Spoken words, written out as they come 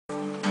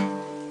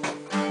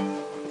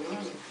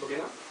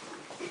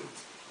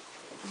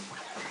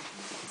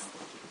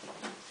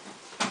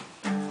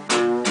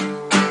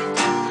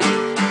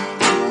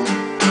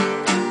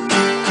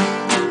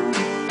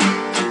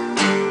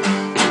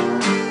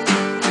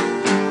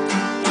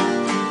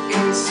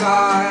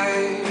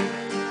inside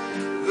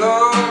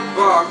the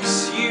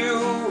box you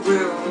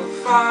will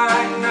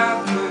find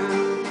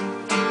nothing,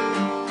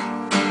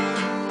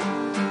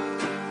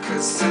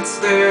 'cause it's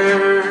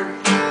there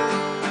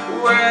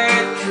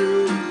where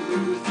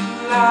truth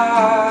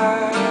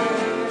lies.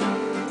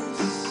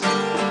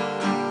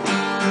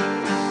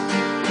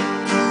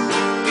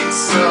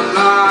 It's a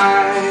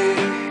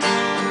lie,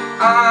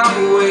 I'm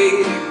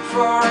waiting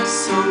for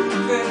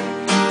something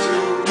to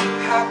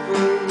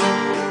happen.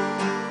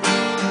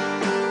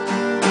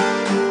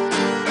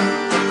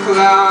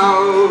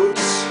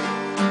 Clouds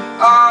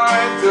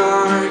are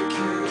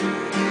darkening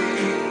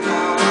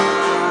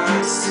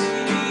our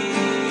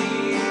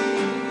sea,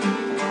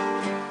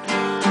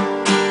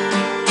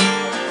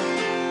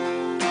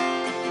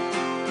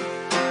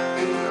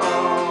 and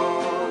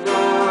all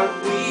that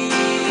we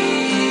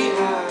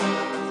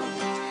have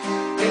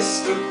is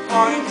the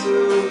point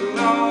of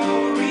no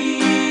return.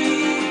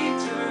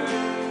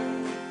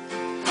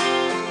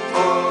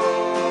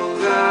 All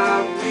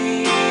that we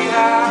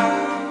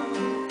have,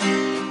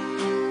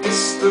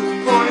 it's the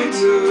point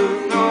of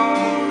no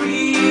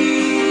return.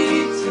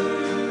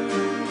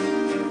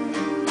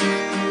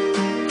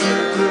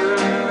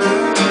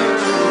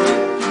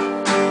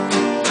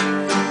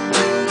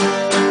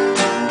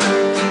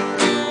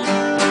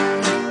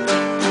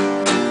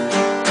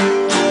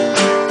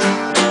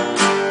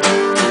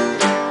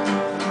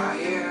 I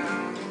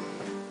am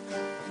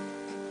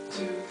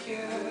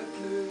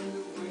together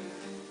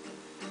with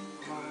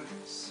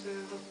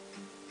myself,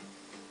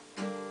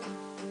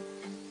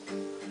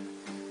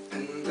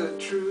 and the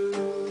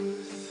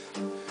truth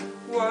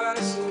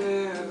was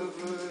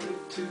never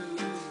to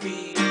be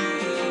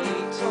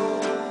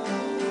told.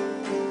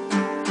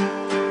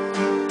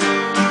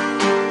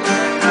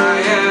 And I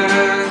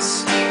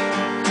ask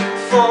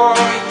for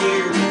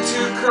you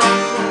to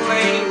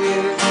complain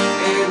it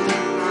in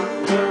my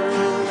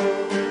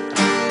world.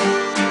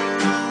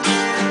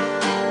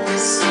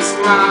 This is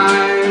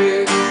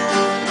my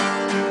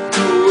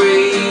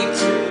way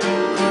to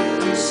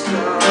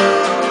start.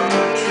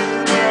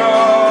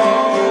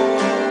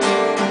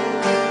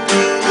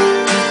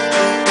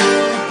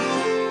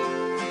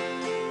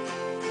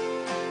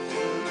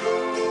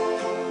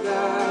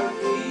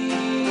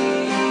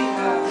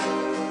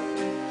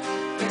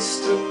 It's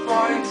the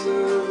point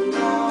of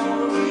no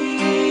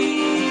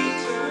return.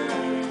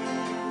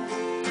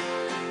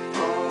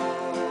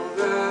 All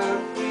that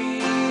we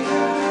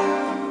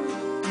have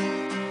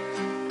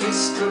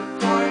is the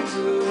point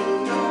of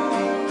no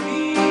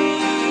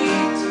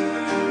return.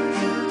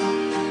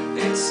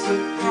 It's the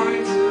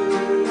point of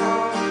no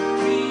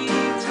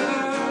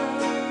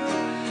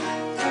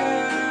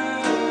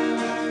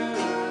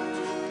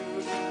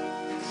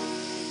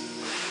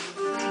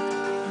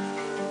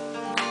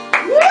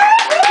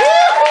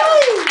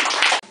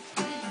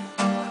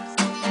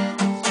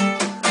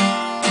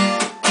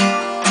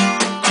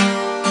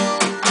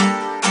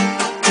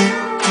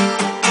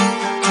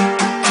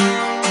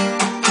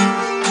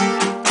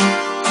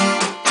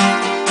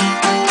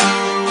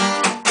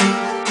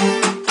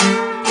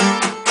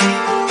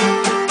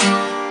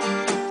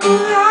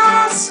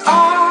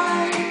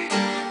Glasseye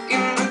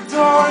in the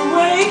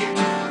doorway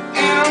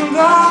in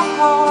the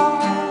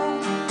hall.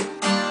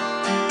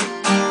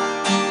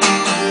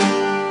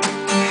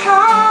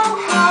 How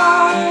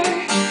high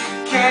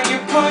can you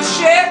push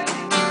it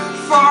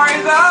for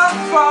the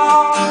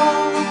fall?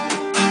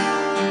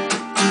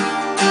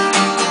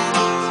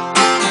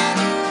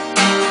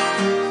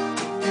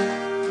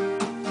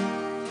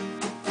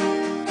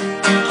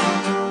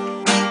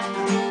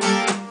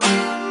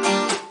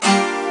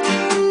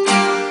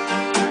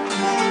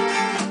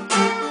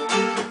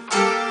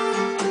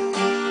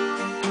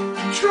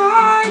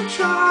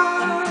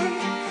 Try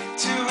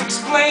to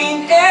explain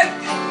it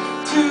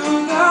to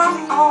them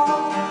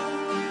all.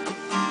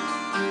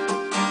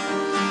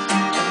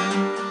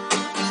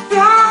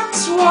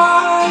 That's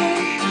why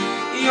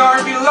your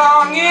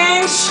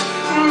belongings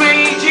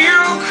made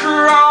you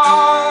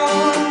crawl.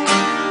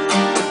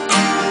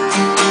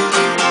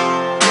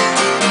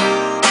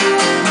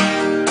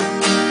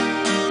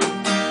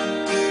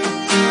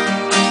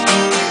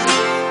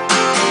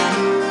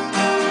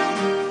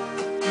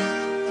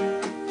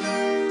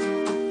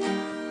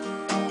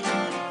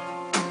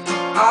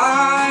 I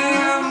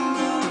am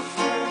the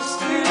first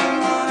in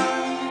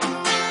line.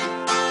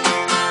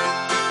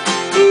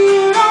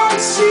 You don't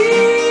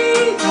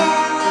see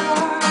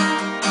that.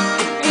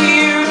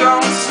 You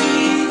don't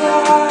see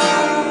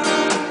that.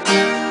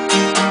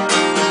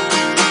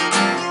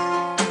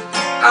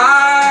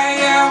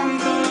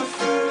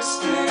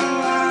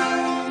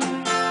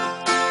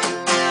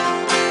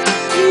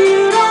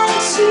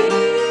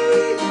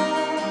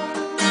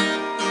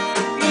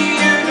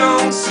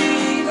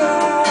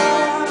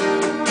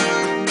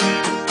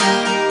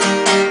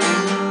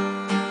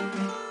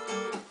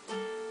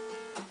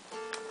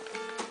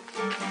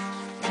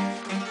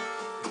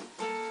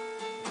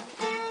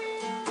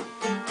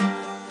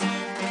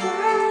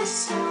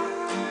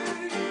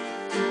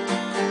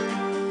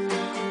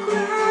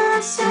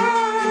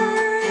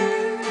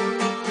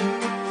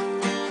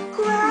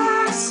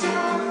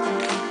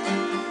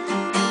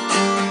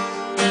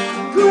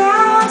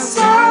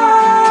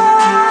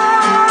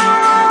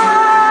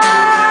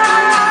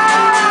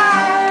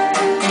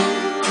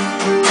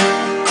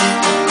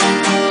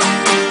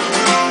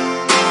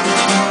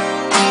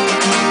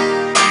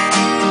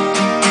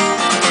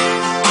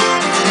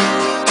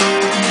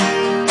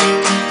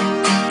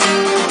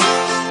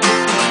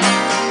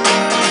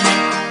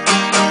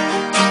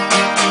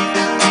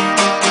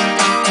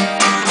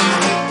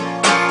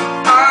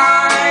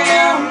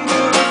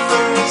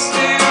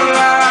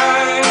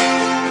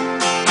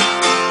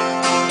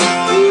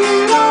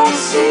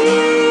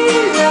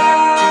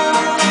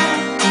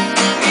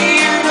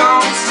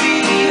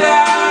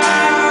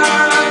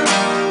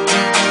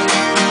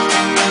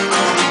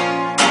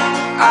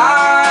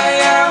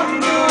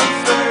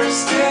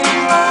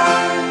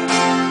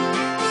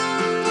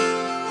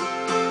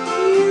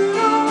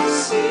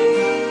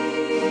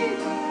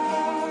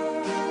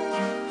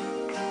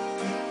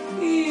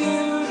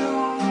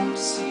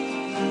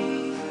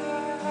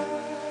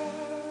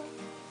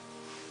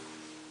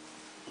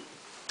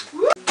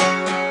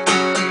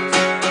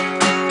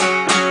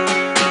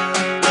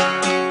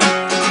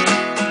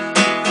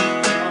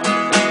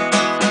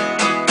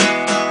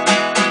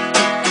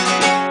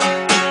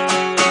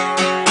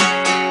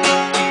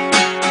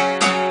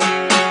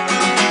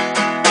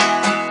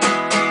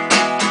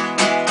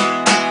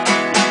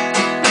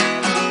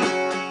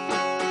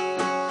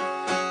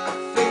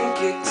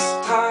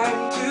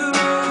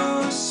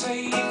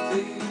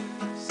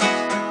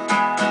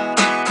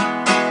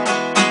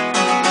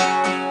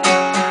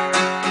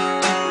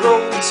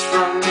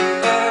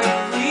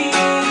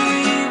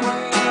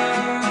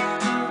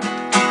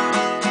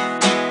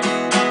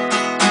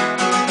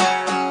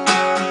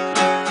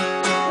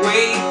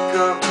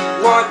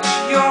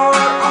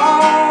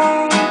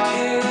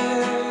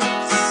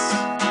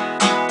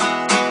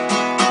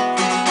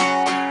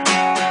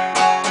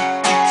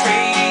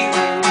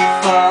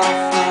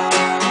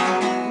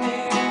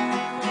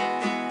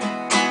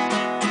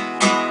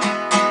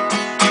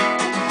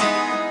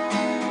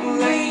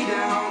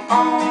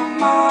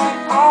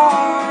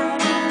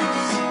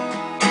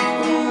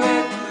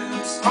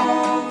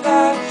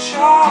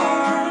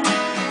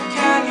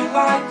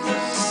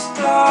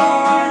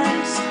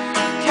 stars,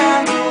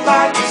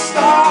 candlelight the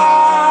stars.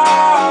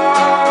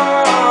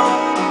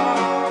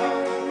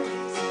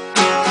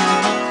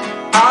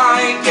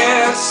 I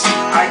guess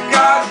I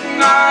got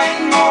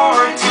 9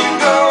 more to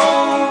go.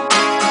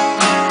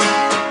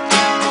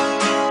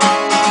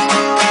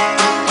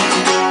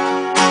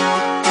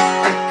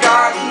 I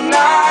got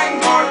 9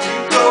 more to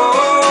go.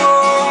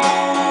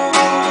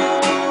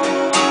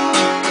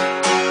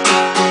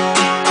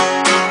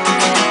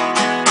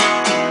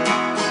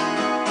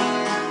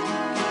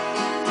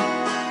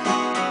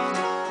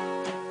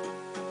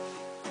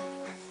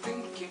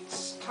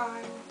 It's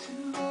time to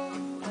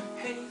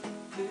hate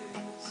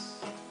this.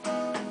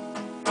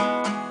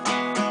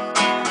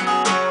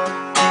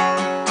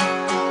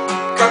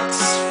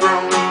 Guts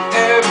from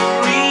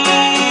everywhere.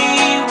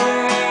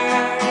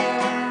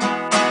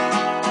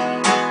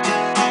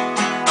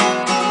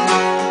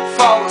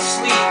 Fall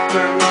asleep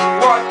and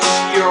watch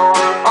your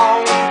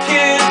own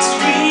kids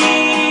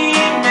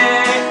remake.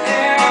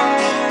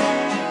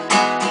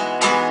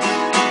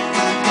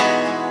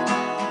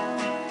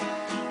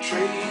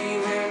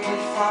 Trailing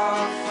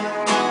far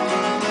from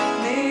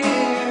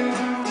near,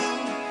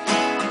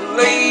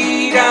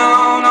 lay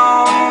down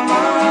on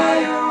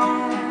my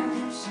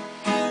arms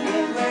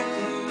and let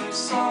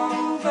loose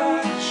all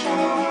that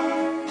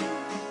charm,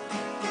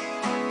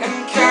 and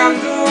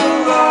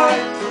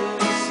candlelight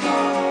the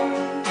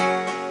stars.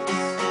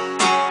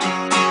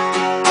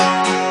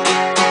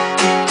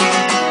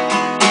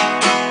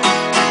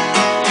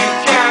 You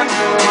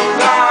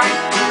candlelight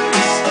the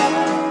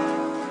stars.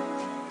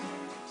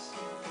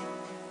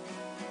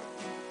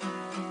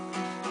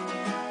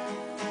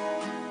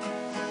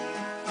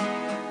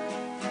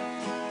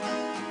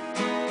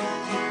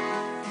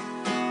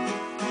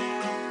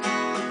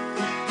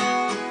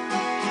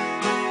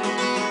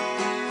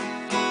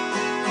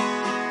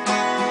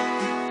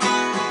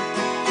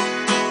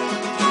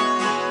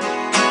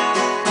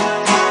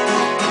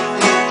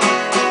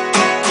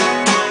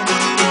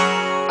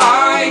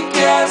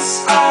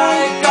 I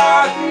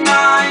got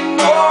 9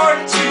 more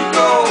to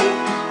go.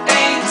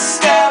 8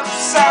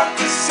 steps at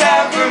the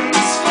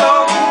 7th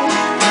flow.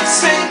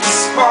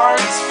 6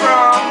 parts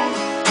from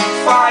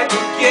 5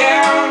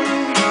 again.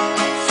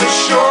 For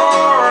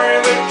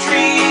sure the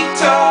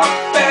treetop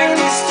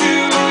bends to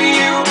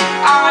you.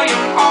 I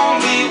am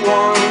only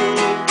one.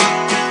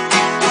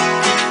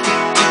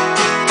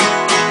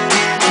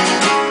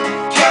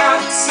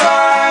 Cat's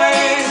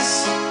eyes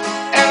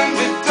and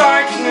the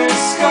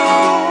darkness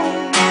gone.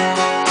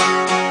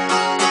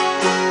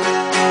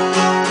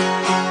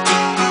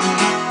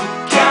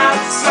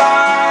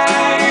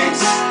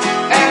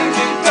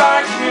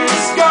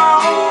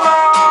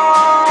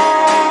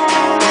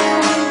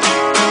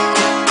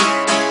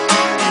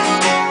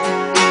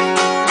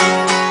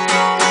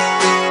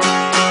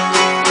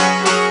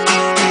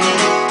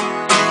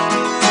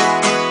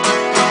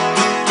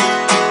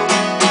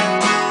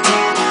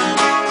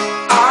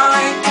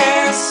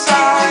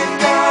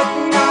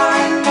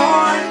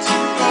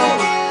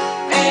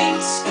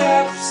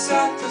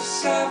 At the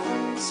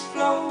 7th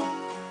flow,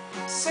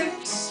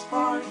 6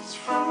 parts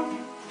from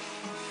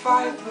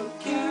 5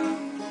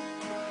 again,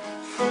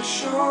 for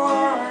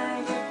sure.